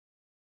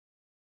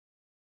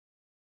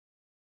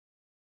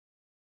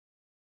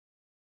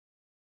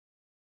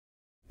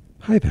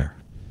Hi there.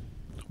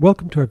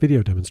 Welcome to our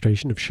video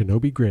demonstration of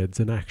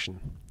ShinobiGrids in action.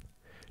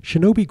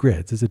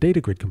 ShinobiGrids is a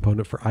data grid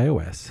component for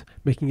iOS,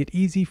 making it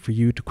easy for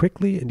you to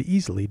quickly and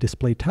easily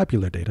display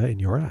tabular data in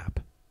your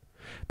app.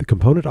 The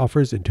component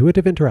offers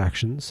intuitive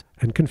interactions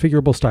and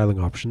configurable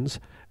styling options,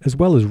 as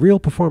well as real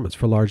performance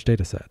for large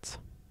datasets.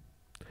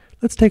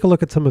 Let's take a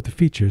look at some of the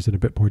features in a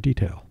bit more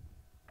detail.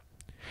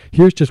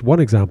 Here's just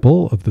one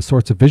example of the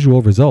sorts of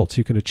visual results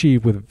you can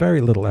achieve with very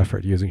little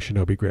effort using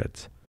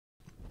ShinobiGrids.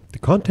 The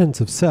contents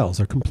of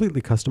cells are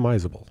completely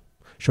customizable.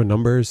 Show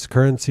numbers,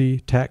 currency,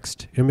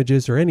 text,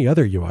 images, or any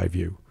other UI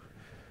view.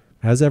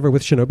 As ever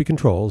with Shinobi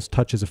controls,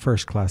 Touch is a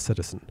first-class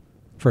citizen.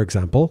 For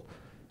example,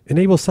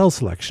 enable cell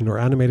selection or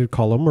animated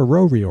column or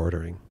row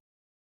reordering.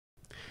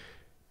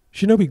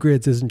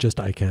 ShinobiGrids isn't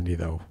just eye candy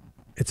though.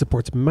 It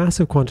supports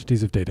massive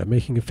quantities of data,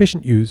 making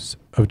efficient use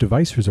of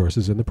device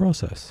resources in the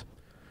process.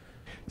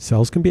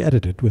 Cells can be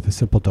edited with a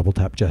simple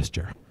double-tap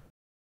gesture.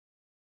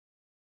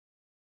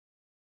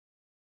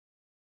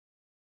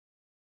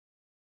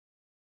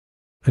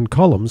 And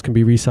columns can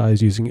be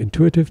resized using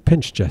intuitive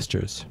pinch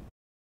gestures.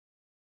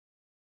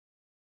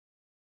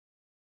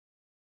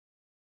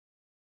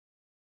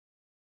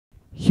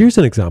 Here's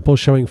an example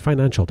showing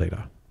financial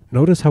data.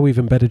 Notice how we've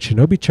embedded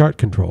Shinobi chart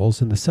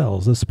controls in the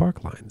cells as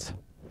sparklines.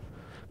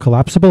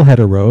 Collapsible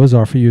header rows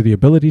offer you the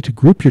ability to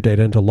group your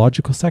data into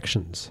logical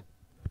sections.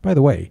 By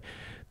the way,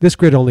 this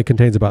grid only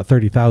contains about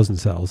 30,000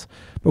 cells,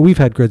 but we've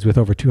had grids with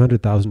over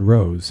 200,000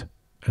 rows,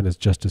 and it's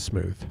just as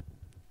smooth.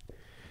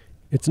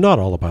 It's not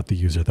all about the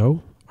user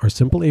though. Our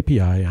simple API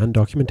and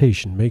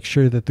documentation make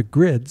sure that the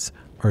grids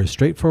are as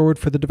straightforward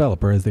for the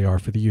developer as they are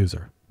for the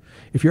user.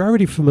 If you're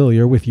already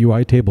familiar with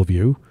UI table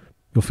view,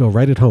 you'll feel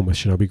right at home with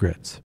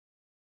ShinobiGrids.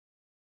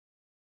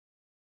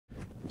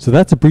 So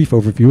that's a brief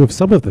overview of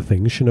some of the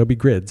things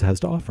ShinobiGrids has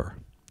to offer.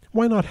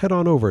 Why not head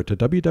on over to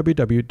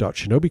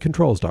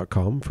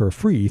www.shinobicontrols.com for a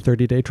free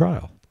 30-day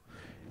trial.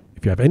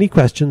 If you have any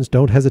questions,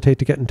 don't hesitate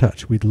to get in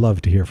touch. We'd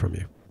love to hear from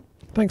you.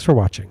 Thanks for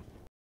watching.